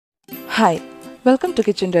Hi, welcome to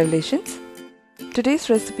Kitchen Revelations. Today's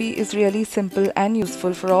recipe is really simple and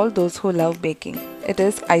useful for all those who love baking. It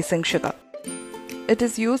is icing sugar. It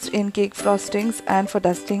is used in cake frostings and for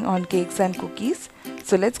dusting on cakes and cookies.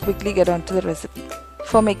 So let's quickly get on to the recipe.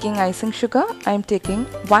 For making icing sugar, I am taking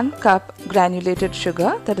 1 cup granulated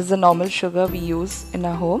sugar, that is the normal sugar we use in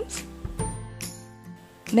our homes.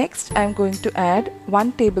 Next, I am going to add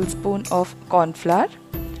 1 tablespoon of corn flour.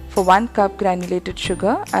 For 1 cup granulated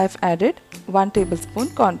sugar, I have added 1 tablespoon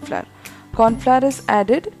corn flour. Corn flour is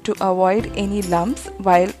added to avoid any lumps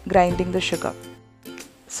while grinding the sugar.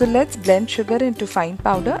 So let's blend sugar into fine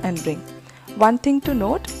powder and bring. One thing to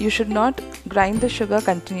note, you should not grind the sugar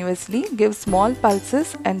continuously. Give small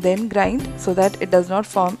pulses and then grind so that it does not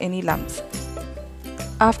form any lumps.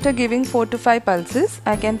 After giving 4 to 5 pulses,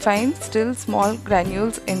 I can find still small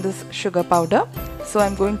granules in this sugar powder. So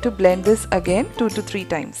I'm going to blend this again 2 to 3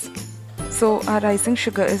 times. So our icing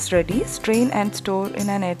sugar is ready. Strain and store in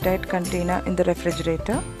an airtight container in the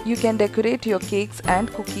refrigerator. You can decorate your cakes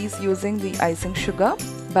and cookies using the icing sugar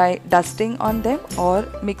by dusting on them or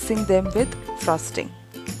mixing them with frosting.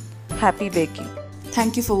 Happy baking!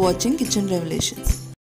 Thank you for watching Kitchen Revelations.